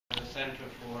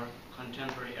Center for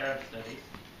Contemporary Arab Studies.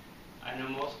 I know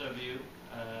most of you.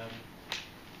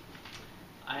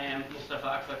 I am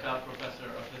Mustafa Aksakal, Professor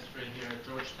of History here at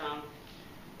Georgetown,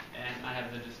 and I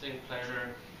have the distinct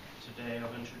pleasure today of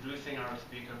introducing our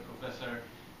speaker, Professor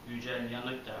Yucel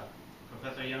Yanikdag.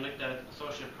 Professor Yanikdag,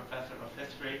 Associate Professor of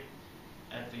History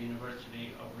at the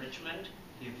University of Richmond.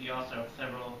 He's the author of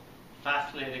several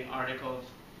fascinating articles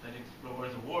that explore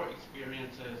the war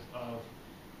experiences of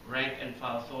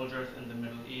rank-and-file soldiers in the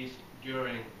Middle East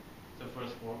during the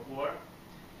First World War.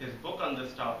 His book on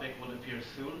this topic will appear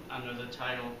soon under the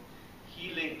title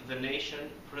Healing the Nation,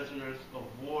 Prisoners of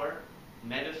War,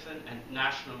 Medicine and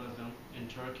Nationalism in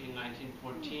Turkey,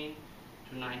 1914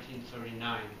 to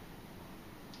 1939.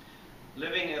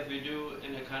 Living as we do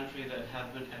in a country that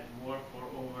has been at war for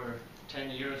over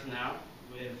 10 years now,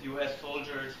 with US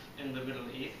soldiers in the Middle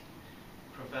East,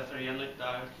 Professor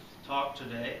Yanikdag's talk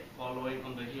today, following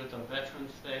on the heels of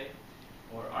Veterans Day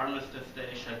or Armistice Day,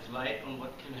 sheds light on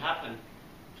what can happen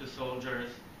to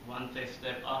soldiers once they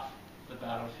step off the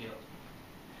battlefield.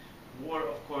 War,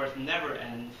 of course, never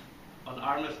ends on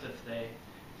Armistice Day,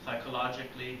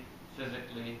 psychologically,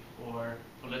 physically, or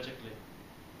politically.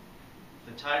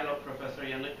 The title of Professor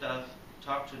Yanikdag's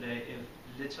talk today is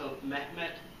Little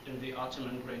Mehmed in the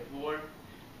Ottoman Great War,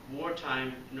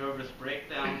 Wartime Nervous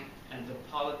Breakdown, and the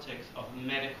Politics of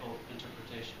Medical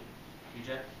Interpretation.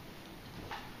 Yucel?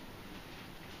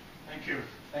 Thank you.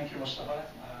 Thank you, Mustafa,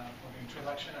 for the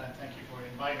introduction, and thank you for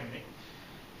inviting me.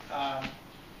 I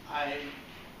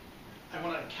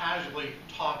want to casually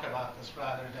talk about this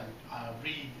rather than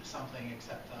read something,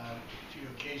 except a few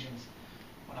occasions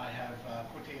when I have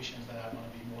quotations that I want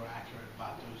to be more accurate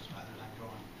about those rather than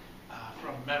going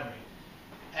from memory.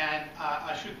 And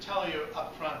I should tell you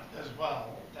up front as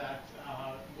well that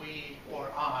we,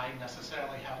 or I,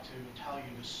 necessarily have to tell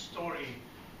you the story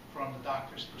from the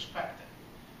doctor's perspective.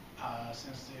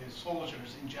 Since the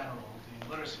soldiers in general, the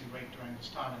literacy rate during this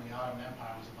time in the Ottoman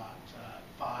Empire was about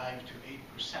 5 to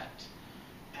 8%.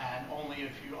 And only a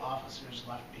few officers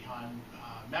left behind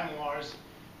memoirs.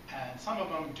 And some of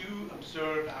them do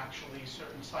observe actually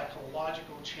certain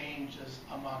psychological changes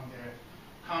among their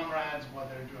comrades,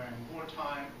 whether during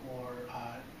wartime or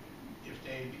if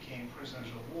they became prisoners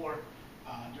of war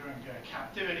during their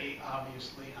captivity.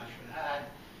 Obviously, I should add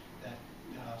that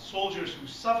soldiers who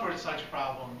suffered such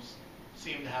problems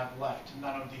seem to have left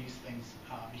none of these things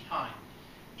behind,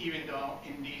 even though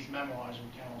in these memoirs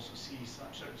we can also see some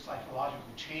certain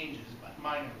psychological changes, but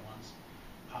minor ones,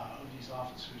 of these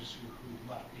officers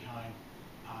who left behind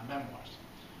memoirs.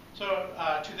 So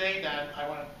today then I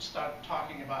want to start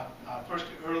talking about first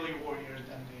the early war years,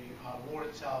 then the war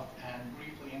itself, and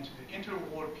briefly into the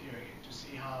interwar period to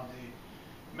see how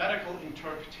the medical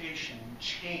interpretation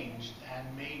changed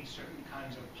and made certain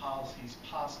kinds of policies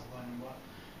possible and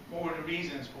what were the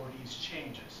reasons for these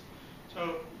changes.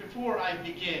 So before I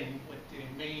begin with the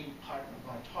main part of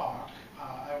my talk,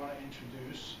 I want to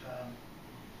introduce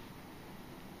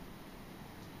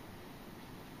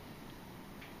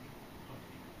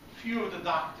few of the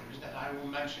doctors that I will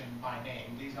mention by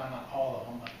name. These are not all of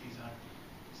them, but these are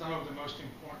some of the most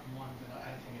important ones that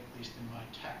I think, at least in my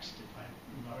text, if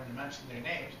I already mentioned their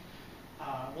names,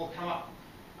 will come up.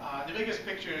 The biggest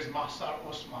picture is Mahsar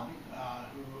Osman,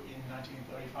 who in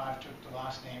 1935 took the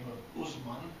last name of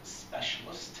Uzman,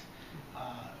 specialist,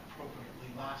 appropriately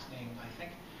last name, I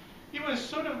think. He was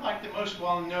sort of like the most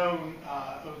well-known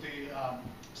of the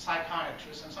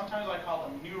psychiatrists, and sometimes I call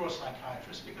them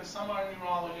neuropsychiatrists because some are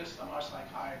neurologists, some are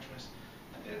psychiatrists.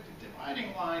 And the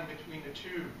dividing line between the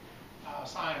two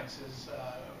sciences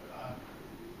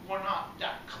were not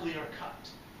that clear-cut.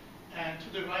 And to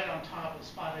the right on top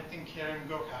is I think Kerem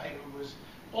Gökay, who was,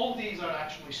 all these are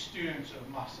actually students of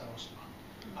Mahsar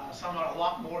Osman. Some are a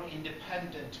lot more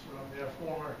independent from their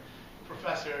former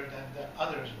professor than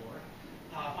others were.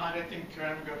 I think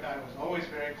Kerem Gökay was always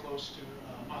very close to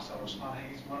Mahsar Osman.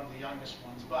 He's one of the youngest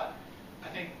ones, but I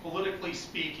think politically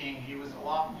speaking, he was a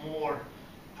lot more,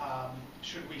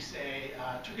 should we say,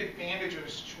 took advantage of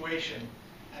the situation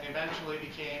and eventually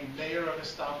became mayor of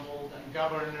Istanbul and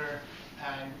governor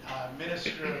and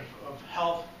minister of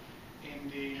health in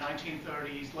the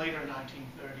 1930s, later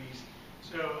 1930s.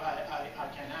 So I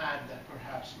can add that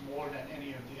perhaps more than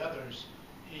any of the others,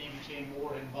 he became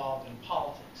more involved in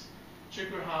politics.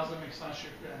 Şükrü Hazım, İhsan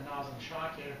Şükrü, and Nazım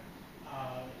Şakir,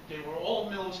 they were all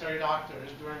military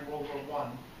doctors during World War I,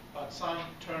 but some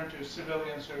turned to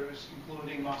civilian service,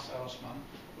 including Mahsar Osman,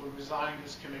 who resigned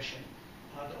his commission.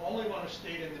 The only one who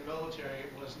stayed in the military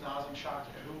was Nazım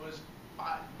Şakir, who was,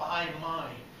 by my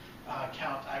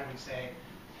count, I would say,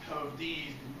 of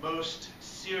these, the most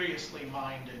seriously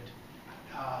minded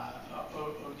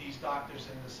these doctors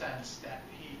in the sense that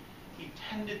he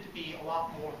tended to be a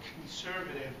lot more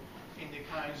conservative in the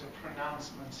kinds of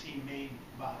pronouncements he made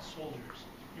about soldiers.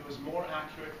 He was more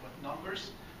accurate with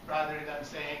numbers rather than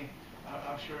saying,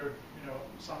 I'm sure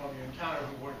some of you encounter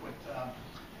who work with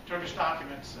Turkish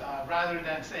documents, rather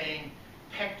than saying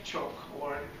pek çok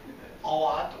or a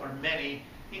lot or many,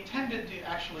 he tended to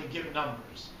actually give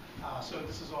numbers. So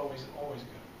this is always good,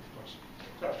 of course.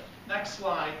 So next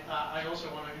slide, I also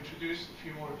want to introduce a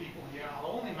few more people here.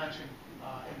 I'll only mention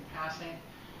in passing,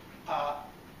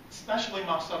 especially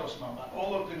Mahsar Osman, but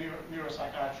all of the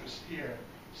neuropsychiatrists here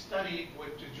studied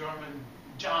with the German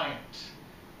giant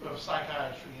of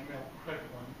psychiatry, Emil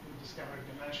Krepelin, who discovered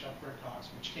dementia praecox,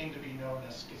 which came to be known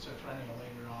as schizophrenia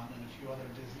later on, and a few other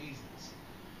diseases.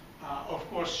 Of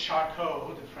course,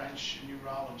 Charcot, the French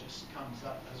neurologist, comes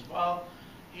up as well.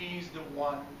 He's the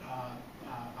one,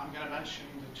 I'm going to mention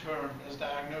the term as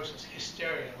diagnosis,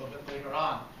 hysteria, a little bit later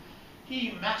on.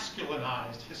 He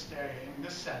masculinized hysteria in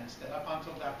this sense that up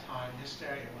until that time,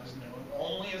 hysteria was known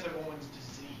only as a woman's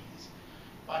disease.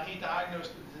 But he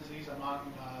diagnosed the disease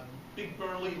among big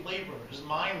burly laborers,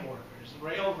 mine workers,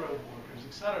 railroad workers,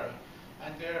 etc.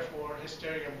 And therefore,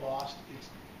 hysteria lost its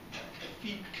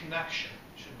effete connection,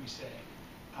 should we say.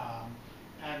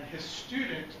 And his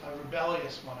student, a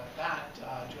rebellious one at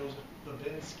that, Joseph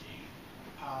Babinski,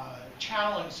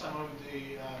 challenged some of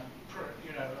the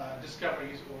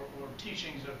discoveries or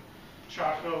teachings of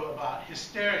Charcot about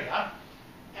hysteria.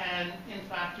 And in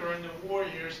fact, during the war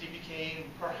years, he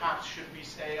became, perhaps should we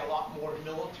say, a lot more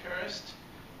militarist,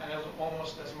 and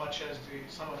almost as much as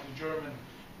some of the German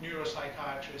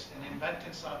neuropsychiatrists, and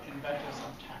invented some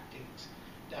tactics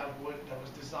that was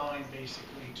designed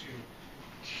basically to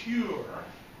cure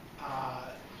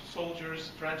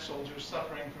French soldiers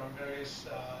suffering from various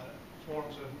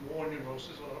forms of war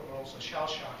neurosis or also shell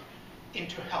shock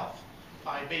into health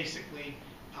by basically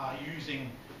using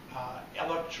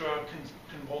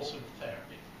electroconvulsive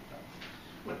therapy.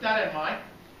 With that in mind,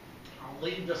 I'll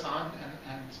leave this on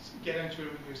and get into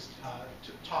this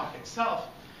talk itself.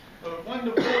 When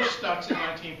the war starts in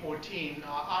 1914,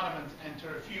 Ottomans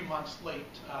enter a few months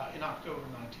late in October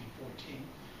 1914.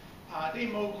 They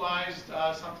mobilized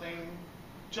something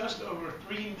just over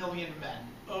 3 million men.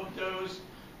 Of those,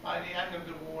 by the end of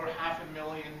the war,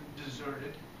 500,000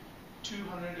 deserted.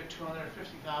 200 to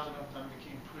 250,000 of them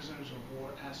became prisoners of war,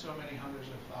 and so many hundreds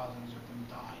of thousands of them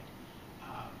died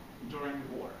during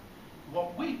the war.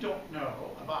 What we don't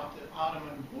know about the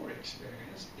Ottoman war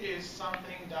experience is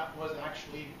something that was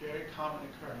actually a very common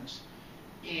occurrence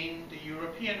in the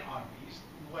European armies,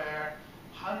 where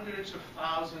hundreds of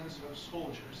thousands of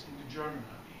soldiers in the German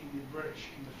army, in the British,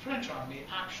 in the French army,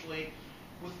 actually,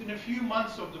 within a few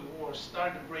months of the war,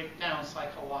 started to break down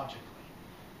psychologically.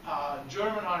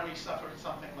 German army suffered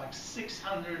something like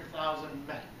 600,000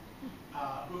 men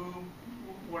who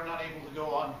were not able to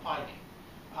go on fighting.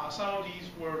 Some of these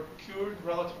were cured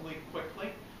relatively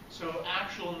quickly, so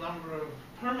actual number of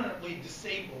permanently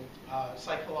disabled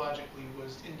psychologically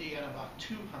was in the end about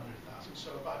 200,000,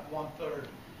 so about 1/3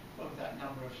 of that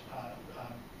number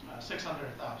of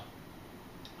 600,000.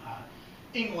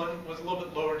 England was a little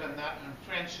bit lower than that, and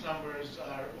French numbers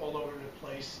are all over the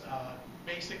place,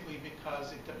 basically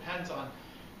because it depends on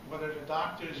whether the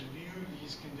doctors view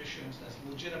these conditions as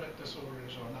legitimate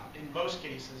disorders or not. In most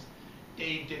cases,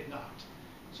 they did not.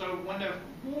 So when the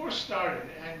war started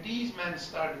and these men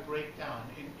started to break down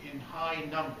in high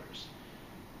numbers,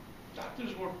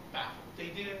 doctors were baffled. They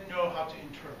didn't know how to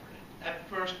interpret it. At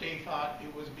first, they thought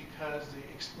it was because the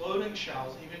exploding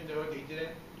shells, even though they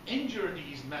didn't injure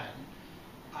these men,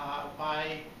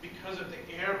 because of the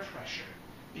air pressure,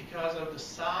 because of the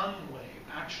sound wave,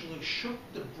 actually shook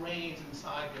the brains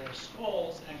inside their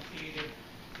skulls and created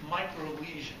micro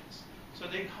lesions. So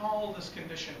they call this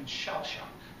condition shell shock.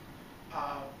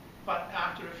 But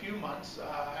after a few months,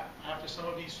 after some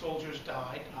of these soldiers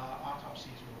died,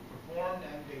 autopsies were performed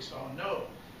and they saw no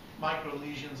micro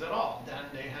lesions at all. Then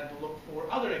they had to look for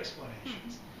other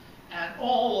explanations. And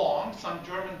all along, some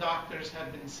German doctors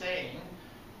had been saying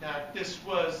that this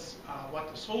was what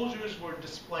the soldiers were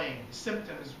displaying. The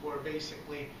symptoms were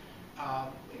basically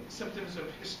symptoms of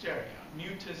hysteria,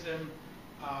 mutism,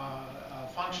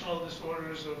 functional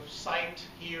disorders of sight,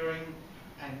 hearing,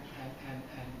 and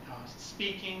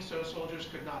speaking. So soldiers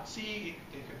could not see,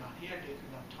 they could not hear, they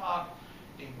could not talk.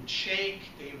 They would shake.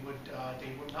 They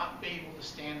would not be able to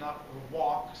stand up or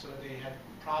walk. So they had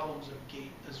problems of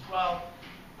gait as well.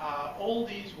 All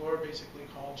these were basically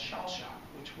called shell shock,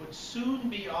 which would soon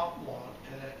be outlawed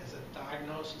as a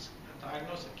diagnosis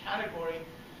category,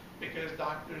 because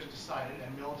doctors decided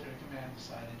and military command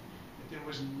decided that there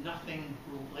was nothing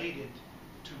related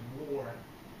to war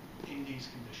in these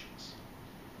conditions.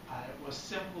 It was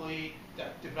simply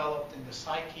that developed in the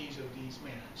psyches of these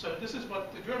men. So this is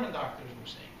what the German doctors were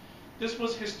saying. This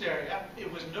was hysteria.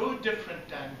 It was no different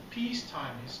than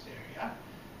peacetime hysteria.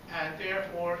 And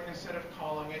therefore, instead of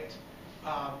calling it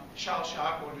shell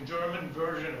shock, or the German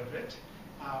version of it,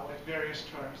 with various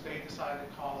terms, they decided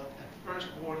to call it at first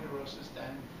war neurosis,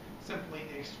 then simply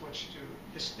they switched to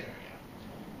hysteria.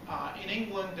 In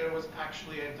England, there was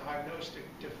actually a diagnostic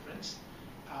difference.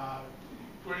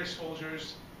 British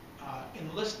soldiers,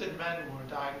 enlisted men were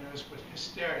diagnosed with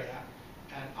hysteria,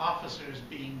 and officers,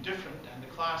 being different, and the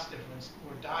class difference,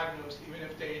 were diagnosed even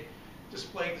if they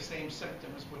displayed the same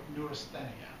symptoms with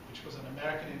neurasthenia, which was an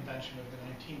American invention of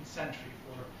the 19th century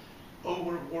for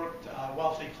overworked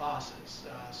wealthy classes,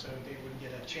 so they would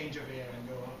get a change of air and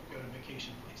go to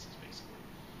vacation places, basically.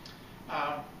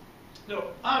 The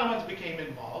Ottomans became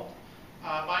involved.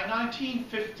 By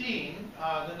 1915,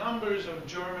 the numbers of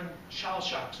German shell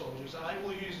shock soldiers, and I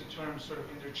will use the term sort of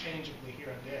interchangeably here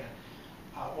and there,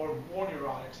 or war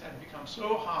neurotics, had become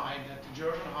so high that the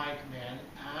German High Command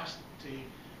asked the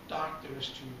doctors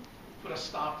to put a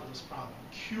stop to this problem,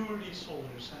 cure these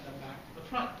soldiers, send them back to the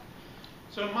front.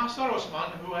 So Mazhar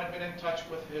Osman, who had been in touch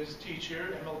with his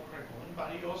teacher, Emil Krickelin,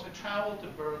 but he also traveled to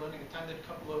Berlin and attended a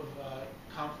couple of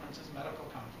conferences, medical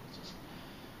conferences.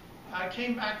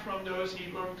 Came back from those,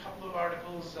 he wrote a couple of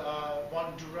articles,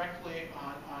 one directly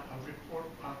on a report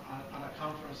on a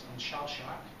conference on shell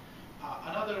shock.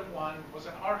 Another one was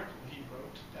an article he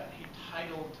wrote that he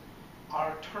titled,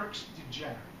 "Are Turks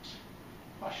Degenerate?"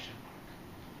 Question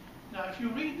mark. Now, if you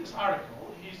read this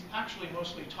article, he's actually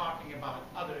mostly talking about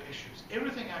other issues.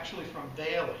 Everything actually from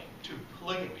veiling to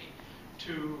polygamy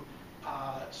to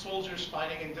soldiers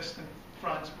fighting in distant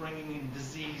fronts, bringing in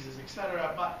diseases,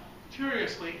 etc. But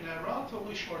curiously, in a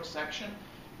relatively short section,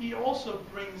 he also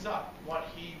brings up what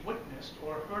he witnessed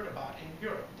or heard about in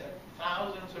Europe, that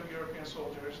thousands of European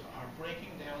soldiers are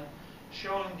breaking down,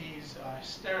 showing these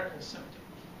hysterical symptoms.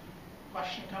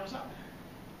 Question comes up.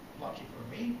 Lucky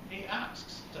for me, he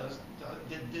asks,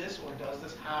 did this or does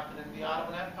this happen in the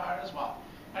Ottoman Empire as well?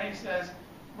 And he says,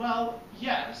 well,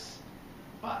 yes,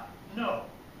 but no.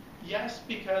 Yes,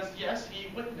 because yes,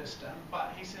 he witnessed them,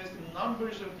 but he says the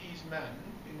numbers of these men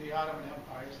in the Ottoman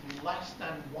Empire is less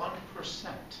than 1%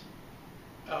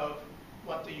 of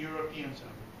what the Europeans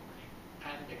are reporting.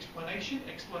 And explanation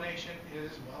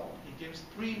is, well, he gives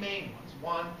three main ones.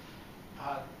 One,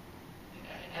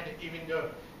 and even though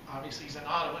obviously he's an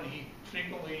Ottoman, he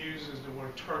frequently uses the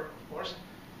word Turk, of course.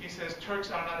 He says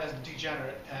Turks are not as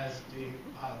degenerate as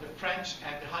the French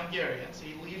and the Hungarians.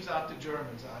 He leaves out the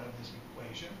Germans out of this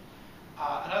equation.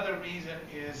 Another reason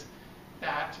is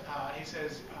that he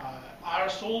says our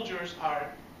soldiers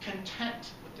are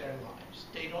content with their lives.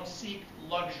 They don't seek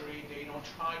luxury. They don't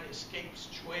try to escape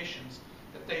situations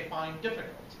that they find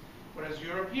difficult. Whereas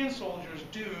European soldiers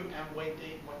do, and when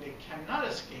they cannot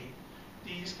escape,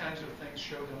 these kinds of things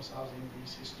show themselves in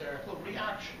these hysterical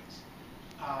reactions.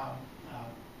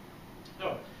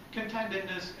 So,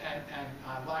 contentedness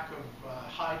and lack of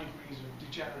high degrees of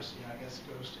degeneracy, I guess,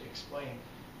 goes to explain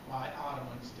why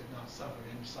Ottomans did not suffer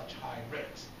in such high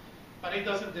rates. But he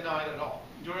doesn't deny it at all.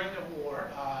 During the war,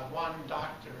 one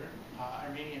doctor,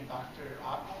 Armenian doctor,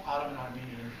 Ottoman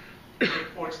Armenian,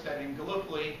 reports that in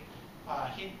Gallipoli,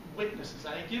 he witnesses,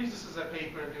 and he gives this as a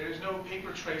paper, there is no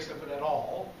paper trace of it at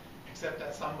all, except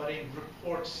that somebody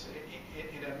reports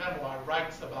in a memoir,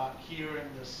 writes about here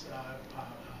in this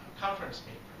conference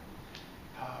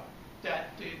paper,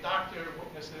 that the doctor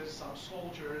witnesses some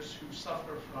soldiers who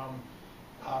suffer from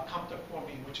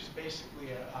comptoformine, which is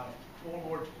basically a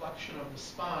forward flexion of the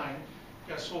spine,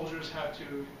 because soldiers have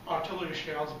to, artillery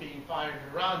shells being fired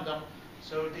around them,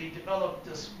 so they develop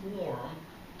this form,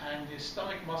 and the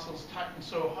stomach muscles tighten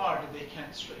so hard that they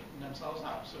can't straighten themselves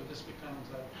out. So this becomes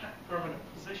a permanent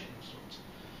position of sorts.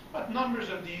 But numbers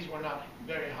of these were not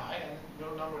very high, and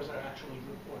no numbers are actually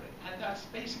reported. And that's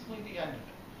basically the end of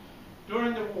it.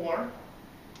 During the war,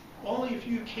 only a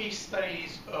few case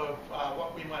studies of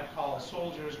what we might call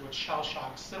soldiers with shell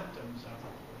shock symptoms are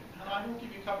reported. And I will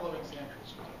give you a couple of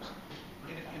examples of those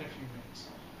in a few minutes.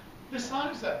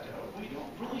 Besides that, though, we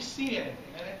don't really see anything.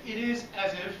 And it is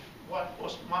as if what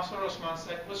Mazhar Osman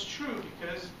said was true,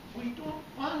 because we don't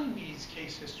find these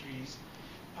case histories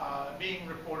being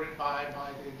reported by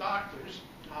the doctors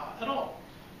at all.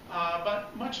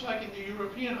 But much like in the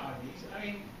European armies, I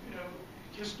mean,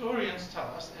 historians tell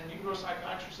us, and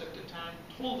neuropsychiatrists at the time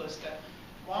told us, that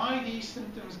why these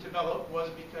symptoms developed was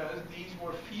because these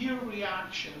were fear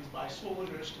reactions by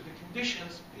soldiers to the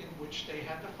conditions in which they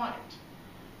had to fight.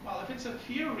 Well, if it's a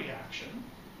fear reaction,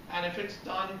 And if it's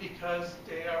done because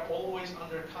they are always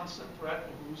under constant threat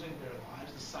of losing their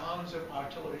lives, the sounds of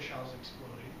artillery shells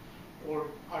exploding, or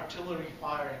artillery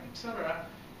firing, etc.,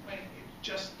 I mean, it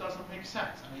just doesn't make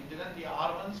sense. I mean, didn't the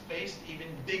Ottomans face even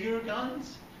bigger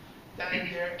guns than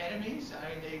their enemies? I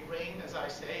mean, they rained, as I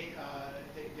say,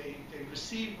 they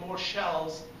received more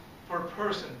shells per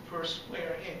person, per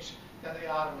square inch, than the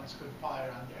Ottomans could fire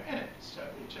on their enemies. So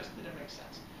it just didn't make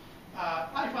sense.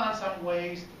 I found some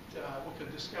ways that we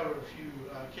could discover a few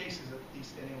cases, at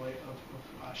least anyway,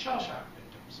 of shell shock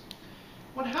victims.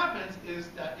 What happens is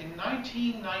that in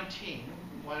 1919,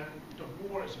 when the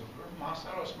war is over,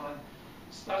 Mazhar Osman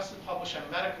starts to publish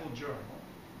a medical journal.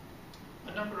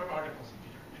 A number of articles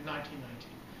appear in 1919.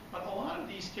 But a lot of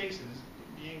these cases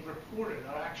being reported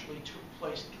are actually took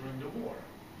place during the war.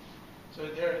 So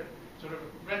they're sort of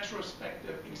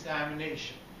retrospective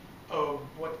examination of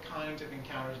what kinds of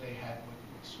encounters they had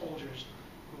with soldiers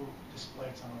who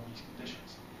displayed some of these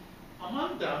conditions.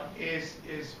 Among them is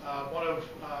one of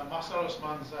Mazhar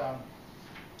Osman's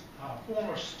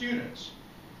former students,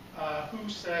 who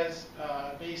says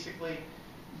basically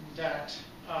that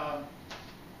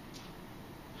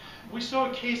we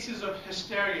saw cases of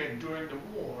hysteria during the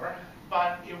war,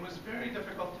 but it was very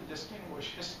difficult to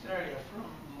distinguish hysteria from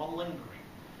malingering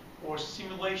or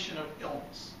simulation of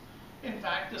illness. In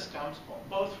fact, this comes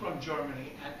both from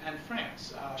Germany and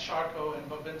France. Charcot and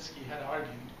Babinski had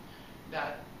argued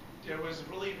that there was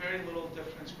really very little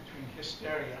difference between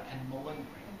hysteria and malingering,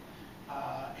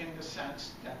 in the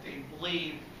sense that they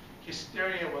believed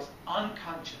hysteria was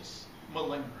unconscious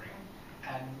malingering,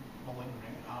 and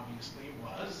malingering obviously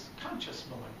was conscious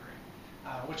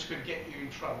malingering, which could get you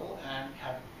in trouble and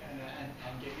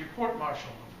get you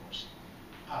court-martialed, of course.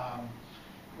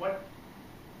 What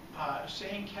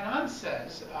Hussein Kenan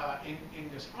says in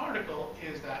this article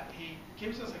is that he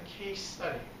gives us a case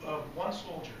study of one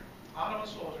soldier, Ottoman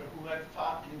soldier, who had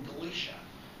fought in Galicia,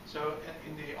 so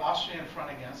in the Austrian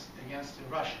front against the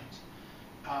Russians.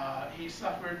 He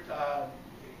suffered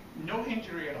no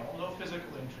injury at all, no physical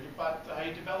injury, but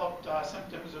he developed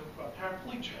symptoms of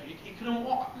paraplegia. He couldn't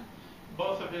walk.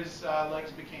 Both of his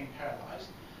legs became paralyzed.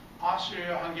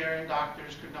 Austro-Hungarian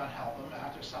doctors could not help him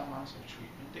after some months of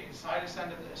treatment. They decided to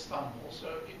send him to Istanbul, so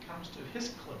it comes to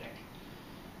his clinic,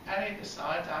 and he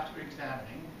decides, after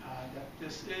examining, that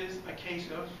this is a case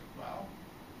of, well,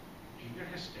 either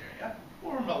hysteria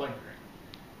or malingering.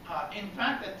 In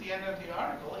fact, at the end of the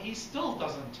article, he still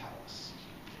doesn't tell us.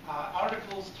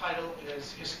 Article's title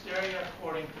is Hysteria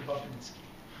According to Babinski.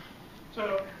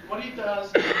 So what he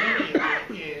does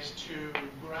immediately is to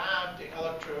grab the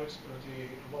electrodes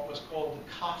of what was called the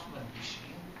Kaufman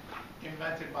machine,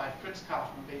 invented by Fritz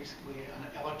Kaufman, basically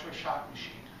an electroshock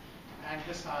machine, and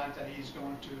decides that he's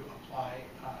going to apply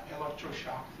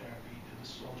electroshock therapy to the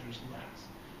soldier's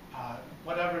legs.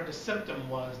 Whatever the symptom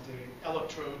was, the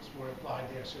electrodes were applied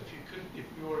there. So if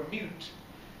you were mute,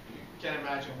 you can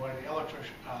imagine where the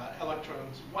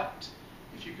electrodes went.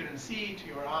 If you couldn't see, to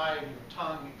your eye, your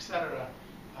tongue, etc.,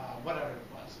 whatever it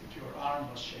was, if your arm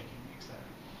was shaking, etc.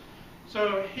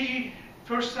 So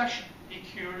first session, he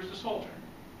cures the soldier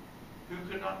who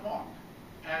could not walk.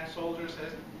 And soldier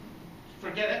says,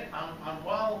 forget it, I'm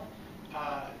well,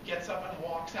 gets up and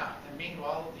walks out. And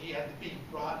meanwhile, he had to be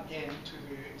brought into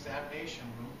the examination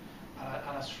room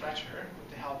on a stretcher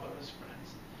with the help of his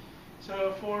friends.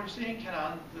 So for Hussein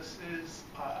Kenan, this is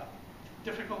a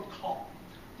difficult call.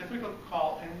 Difficult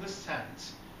call in the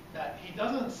sense that he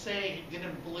doesn't say he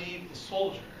didn't believe the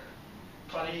soldier,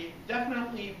 but he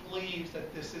definitely believes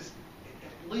that this is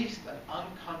at least an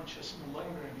unconscious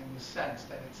malingering in the sense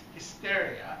that it's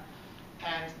hysteria,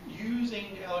 and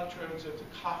using the electrodes of the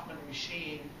Kaufman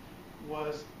machine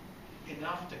was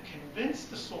enough to convince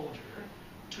the soldier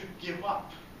to give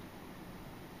up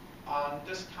on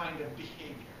this kind of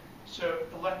behavior. So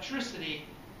electricity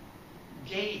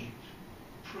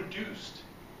produced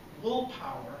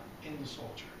willpower in the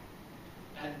soldier.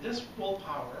 And this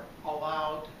willpower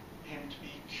allowed him to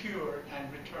be cured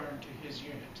and returned to his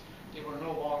unit. They were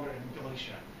no longer in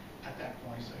Galicia at that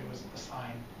point, so he was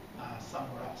assigned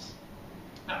somewhere else.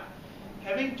 Now,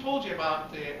 having told you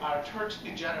about our Turks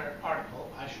Degenerate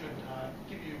article, I should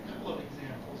give you a couple of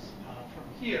examples from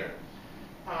here.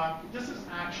 This is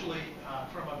actually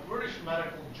from a British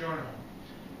medical journal.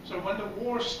 So when the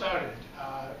war started,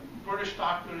 British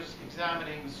doctors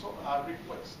examining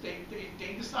reports,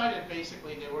 they decided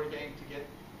basically they were going to get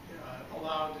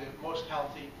allow the most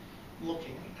healthy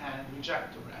looking and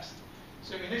reject the rest.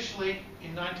 So initially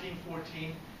in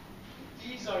 1914,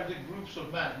 these are the groups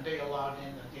of men they allowed in,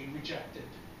 and they rejected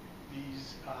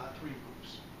these three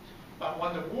groups. But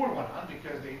when the war went on,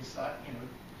 because they decided,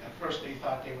 At first they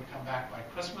thought they would come back by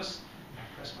Christmas,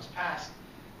 and Christmas passed.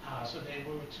 So they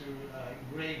moved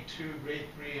to grade 2, grade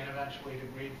 3, and eventually to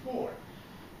grade 4.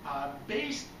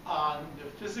 Based on the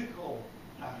physical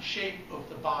shape of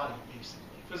the body,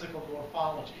 basically, physical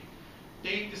morphology,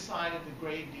 they decided to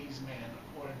grade these men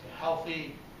according to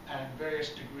healthy and various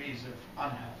degrees of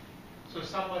unhealthy. So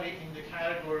somebody in the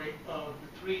category of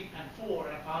 3 and 4,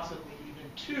 and possibly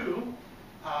even 2,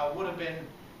 would have been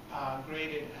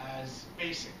graded as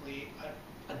basically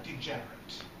a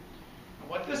degenerate. And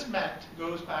what this meant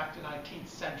goes back to 19th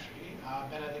century.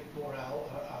 Benedict Morel,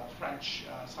 a French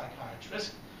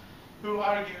psychiatrist, who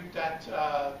argued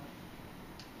that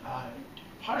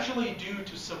partially due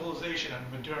to civilization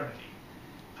and modernity,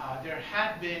 there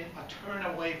had been a turn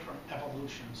away from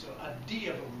evolution, so a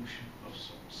de-evolution of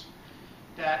sorts.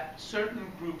 That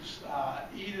certain groups,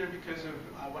 either because of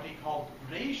what he called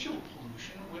racial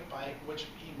pollution, by which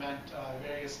he meant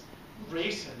various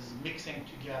races mixing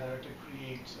together to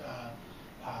create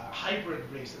hybrid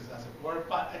races, as it were,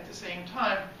 but at the same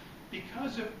time,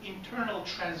 because of internal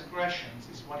transgressions,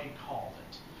 is what he called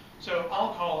it. So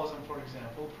alcoholism, for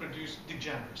example, produced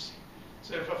degeneracy.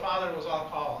 So if a father was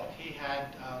alcoholic, he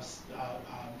had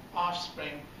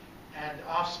offspring, and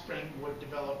offspring would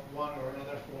develop one or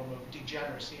another form of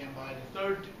degeneracy. And by the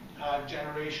third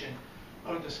generation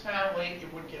of this family,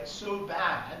 it would get so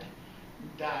bad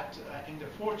that in the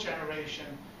fourth generation,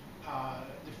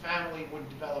 the family would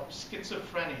develop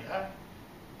schizophrenia,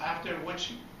 after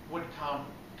which would come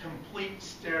complete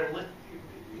sterility.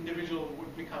 Individual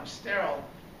would become sterile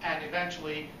and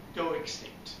eventually go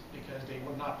extinct because they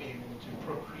would not be able to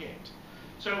procreate.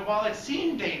 So while it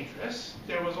seemed dangerous,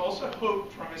 there was also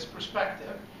hope from his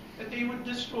perspective that they would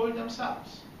destroy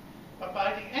themselves. But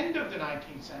by the end of the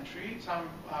 19th century, some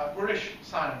British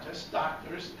scientists,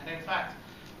 doctors, and in fact,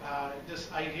 this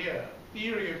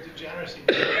theory of degeneracy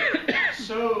became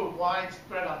so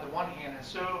widespread on the one hand and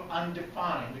so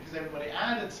undefined because everybody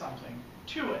added something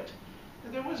to it,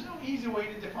 that there was no easy way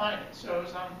to define it. So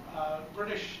some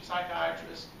British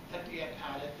psychiatrists at the end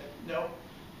added that no,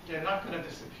 they're not going to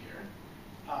disappear.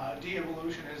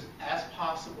 De-evolution is as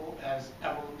possible as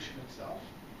evolution itself.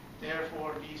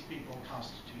 Therefore, these people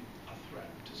constitute a threat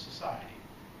to society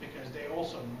because they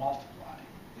also multiply,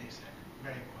 they said,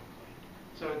 very quickly.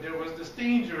 So there was this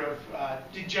danger of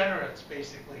degenerates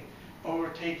basically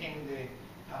overtaking the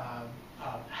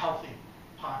healthy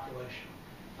population.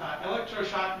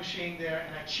 Electroshock machine there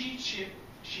and a cheat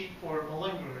sheet for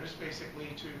malingerers basically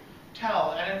to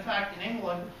tell. And in fact, in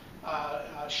England,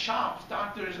 shops,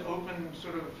 doctors opened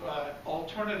sort of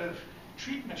alternative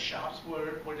treatment shops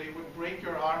where they would break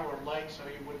your arm or leg so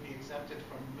you would be exempted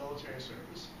from military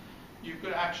service. You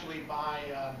could actually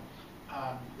buy,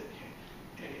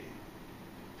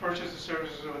 purchase the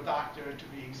services of a doctor to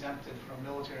be exempted from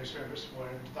military service, where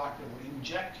the doctor would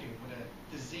inject you with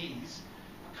a disease.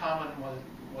 Common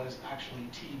was actually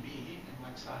TB. It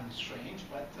might sound strange,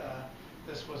 but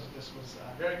this was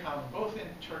very common, both in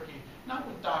Turkey, not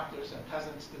with doctors, and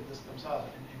peasants did this themselves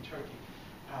in Turkey,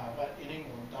 but in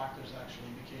England, doctors actually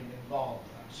became involved,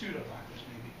 pseudo-doctors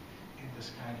maybe, in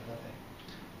this kind of a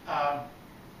thing.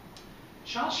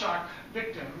 Shell shock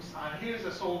victims, here's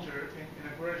a soldier in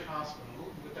a British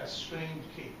hospital with a strained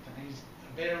gait, and he's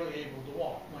barely able to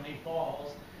walk. When he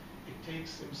falls, it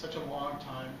takes him such a long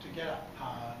time to get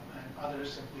up, and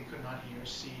others simply could not hear,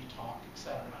 see, talk,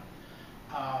 etc.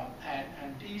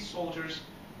 And these soldiers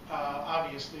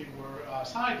obviously were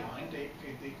sidelined.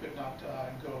 They could not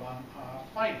go on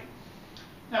fighting.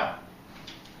 Now,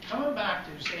 coming back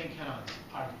to Hussein Kenan's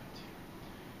argument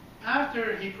here.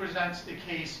 After he presents the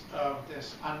case of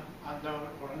this unknown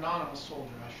or anonymous soldier,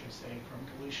 I should say, from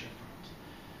Galicia front,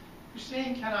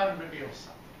 Hussein Kenan reveals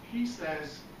something. He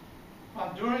says,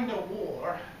 well, during the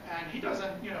war, and he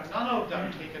doesn't, none of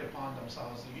them take it upon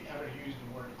themselves to ever use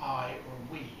the word I or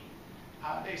we.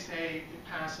 They say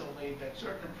passively that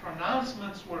certain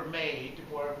pronouncements were made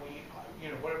where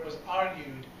where it was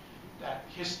argued that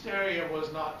hysteria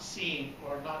was not seen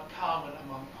or not common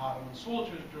among Ottoman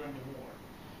soldiers during the war.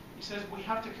 He says we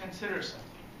have to consider something,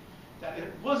 that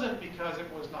it wasn't because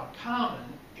it was not common,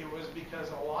 it was because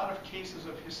a lot of cases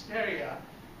of hysteria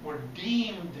were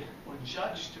deemed or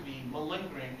judged to be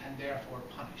malingering and therefore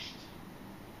punished.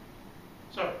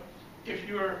 So if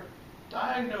you're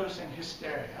diagnosing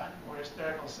hysteria or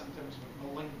hysterical symptoms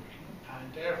with malingering,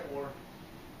 and therefore,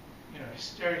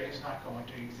 hysteria is not going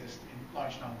to exist in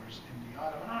large numbers in the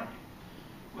Ottoman army.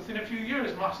 Within a few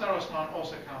years, Mahsar Osman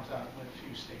also comes out with a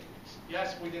few statements.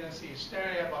 Yes, we didn't see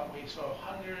hysteria, but we saw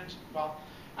hundreds, well,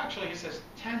 actually he says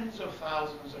tens of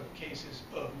thousands of cases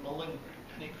of malingering,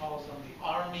 and he calls them the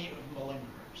army of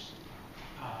malingerers.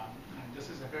 And this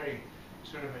is a very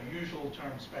sort of a usual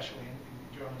term, especially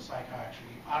in German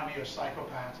psychiatry, army of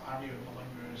psychopaths, army of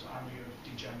malingerers, army of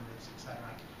degenerates, etc.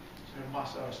 So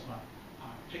Max Osman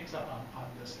picks up on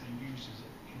this and uses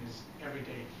it in his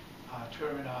everyday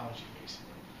terminology, basically.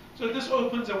 So this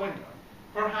opens a window.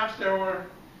 Perhaps there were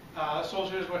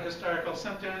soldiers with hysterical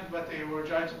symptoms, but they were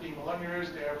judged to be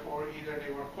malingerers, therefore either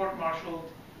they were court-martialed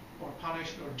or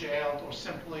punished or jailed or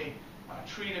simply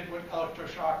treated with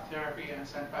electroshock therapy and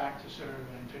sent back to serve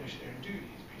and finish their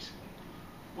duties, basically.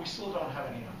 We still don't have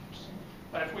any numbers.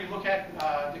 But if we look at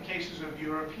the cases of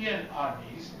European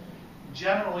armies,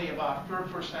 generally about 4%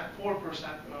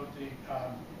 of the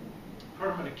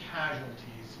permanent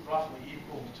casualties, roughly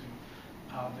equal to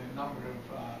the number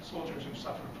of soldiers who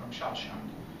suffered from shell shock.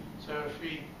 So if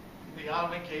in the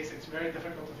Ottoman case, it's very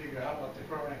difficult to figure out what the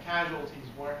permanent casualties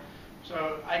were.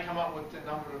 So I come up with the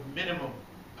number of minimum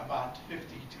about 50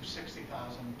 to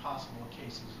 60,000 possible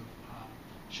cases of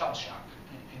shell shock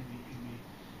in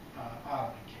the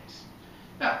Ottoman case.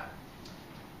 Now,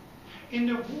 in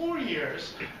the war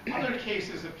years, other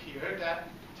cases appear that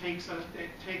take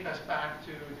us back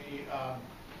to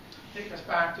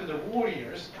the war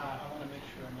years. I want to make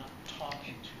sure I'm not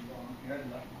talking too long here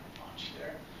and left my watch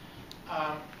there.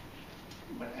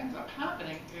 What ends up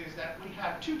happening is that we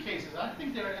have two cases. I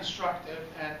think they're instructive,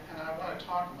 and I want to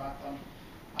talk about them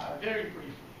very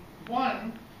briefly.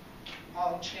 One,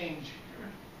 I'll change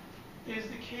here, is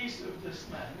the case of this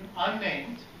man,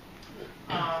 unnamed.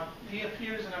 He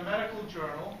appears in a medical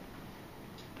journal.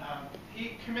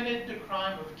 He committed the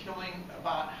crime of killing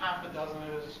about half a dozen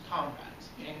of his comrades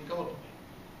in Gallipoli.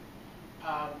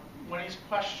 When he's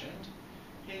questioned,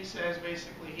 he says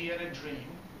basically he had a dream.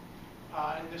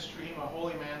 In this dream, a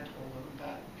holy man told him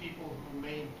that people who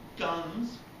made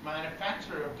guns,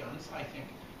 manufacturer of guns, I think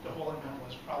the holy man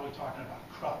was probably talking about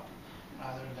Krupp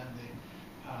rather than the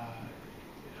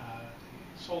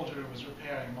soldier who was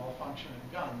repairing malfunctioning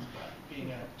guns, but being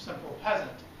a simple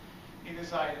peasant, he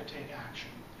decided to take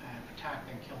action and attacked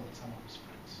and killed some of his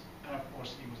friends. And of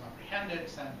course, he was apprehended,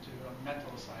 sent to a mental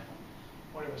asylum,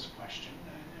 where he was questioned.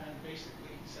 And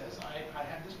basically, he says, I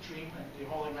had this dream, and the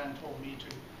holy man told me to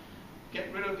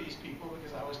get rid of these people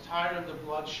because I was tired of the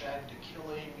bloodshed, the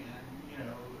killing,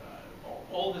 and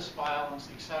all this violence,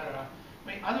 etc. I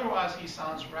mean, otherwise he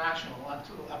sounds rational up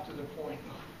to the point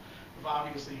of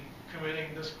obviously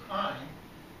committing this crime.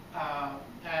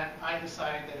 And I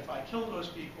decided that if I killed those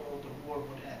people, the war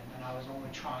would end, and I was only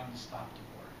trying to stop the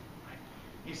war. Right?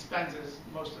 He spends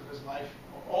most of his life,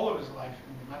 or all of his life,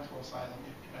 in the mental asylum.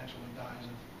 He eventually dies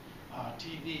of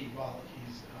TB while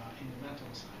he's in the mental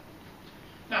asylum.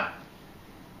 Now,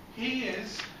 he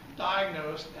is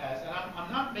diagnosed as, and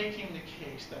I'm not making the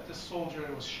case that this soldier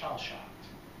was shell-shocked,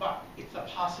 but it's a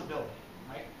possibility,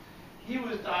 right? He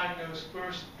was diagnosed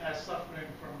first as suffering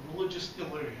from religious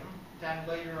delirium, then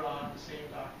later on the same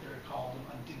doctor called him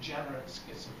a degenerate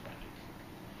schizophrenic.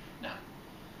 Now,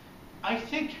 I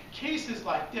think cases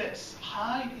like this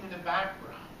hide in the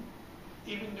background,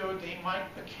 even though they might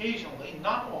occasionally,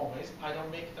 not always, I don't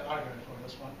make the argument for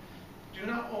this one, do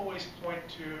not always point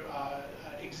to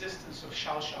existence of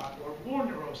shell shock or war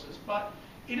neurosis, but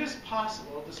it is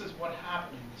possible this is what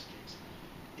happened in this case.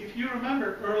 If you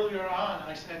remember earlier on,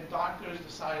 I said doctors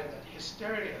decided that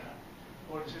hysteria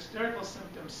or the hysterical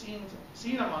symptoms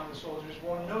seen among the soldiers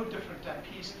were no different than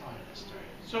peacetime hysteria.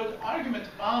 So the argument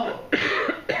followed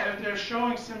that if they're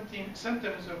showing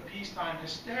symptoms of peacetime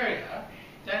hysteria,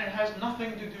 then it has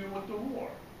nothing to do with the war.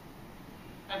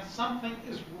 And something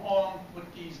is wrong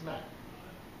with these men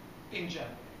in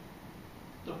general.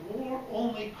 The war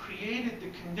only created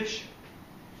the condition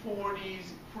for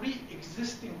these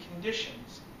pre-existing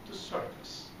conditions to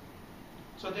surface.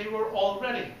 So they were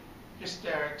already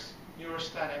hysterics,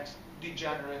 neurasthenics,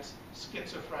 degenerates,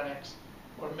 schizophrenics,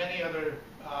 or many other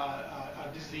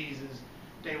diseases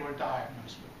they were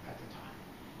diagnosed with at the time.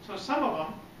 So some of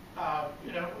them,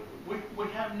 we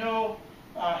have no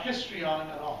history on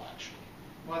him at all, actually.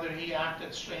 Whether he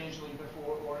acted strangely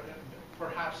before or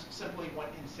perhaps simply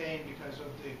went insane because of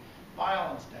the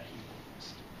violence that he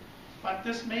witnessed. But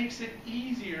this makes it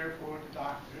easier for the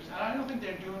doctors, and I don't think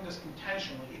they're doing this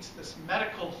intentionally, it's this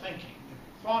medical thinking,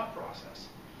 the thought process,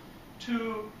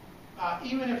 to,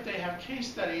 even if they have case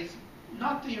studies,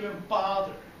 not to even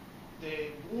bother the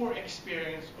war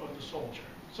experience of the soldier.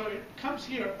 So it comes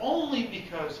here only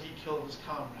because he killed his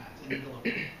comrades in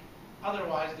Gallipoli.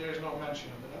 Otherwise, there is no mention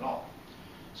of it at all.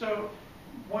 So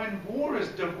when war is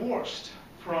divorced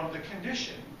from the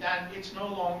condition, then it's no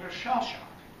longer shell shock.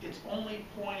 It's only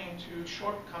pointing to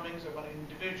shortcomings of an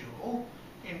individual,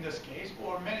 in this case,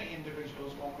 or many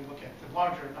individuals when we look at the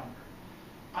larger number.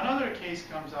 Another case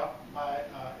comes up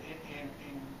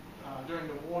during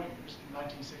the war years in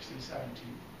 1916-17.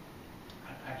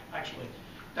 Actually,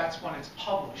 that's when it's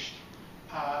published,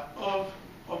 of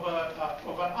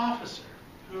an officer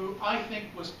who I think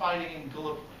was fighting in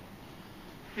Gallipoli.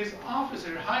 His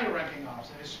officer, higher-ranking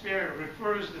officer, his superior,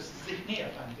 refers this Zihni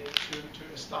Efendi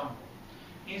to Istanbul.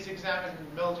 He's examined in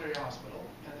the military hospital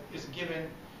and is given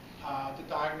the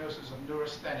diagnosis of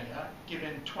neurasthenia,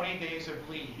 given 20 days of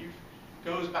leave,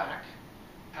 goes back,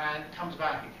 and comes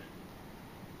back again.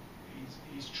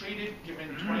 He's treated,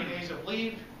 given 20 days of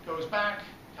leave, goes back,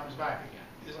 comes back again.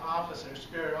 His officer,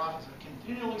 superior officer,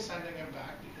 continually sending him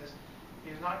back because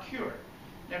he's not cured.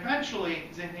 Eventually,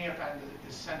 Zihni Efendi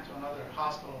is sent to another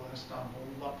hospital in Istanbul,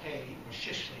 Lapay or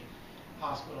Shishli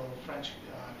Hospital, French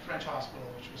hospital,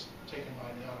 which was taken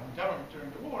by the Ottoman government during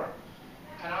the war.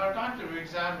 And our doctor who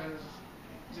examines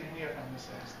Zihni Efendi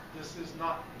says, this is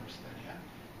not neurasthenia,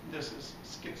 this is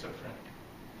schizophrenia.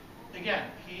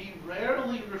 Again, he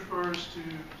rarely refers to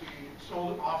the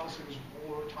soldier officer's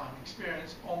wartime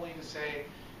experience, only to say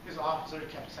his officer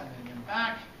kept sending him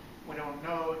back. We don't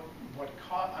know what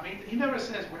caused. I mean, he never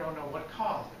says we don't know what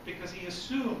caused it, because he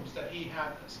assumes that he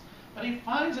had this. But he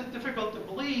finds it difficult to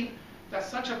believe that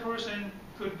such a person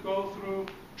could go through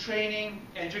training,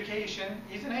 education.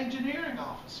 He's an engineering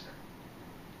officer,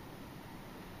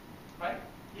 right?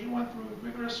 He went through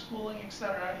rigorous schooling,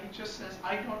 etc. He just says,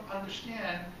 I don't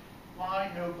understand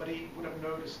why nobody would have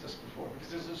noticed this before,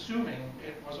 because he's assuming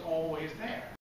it was always there.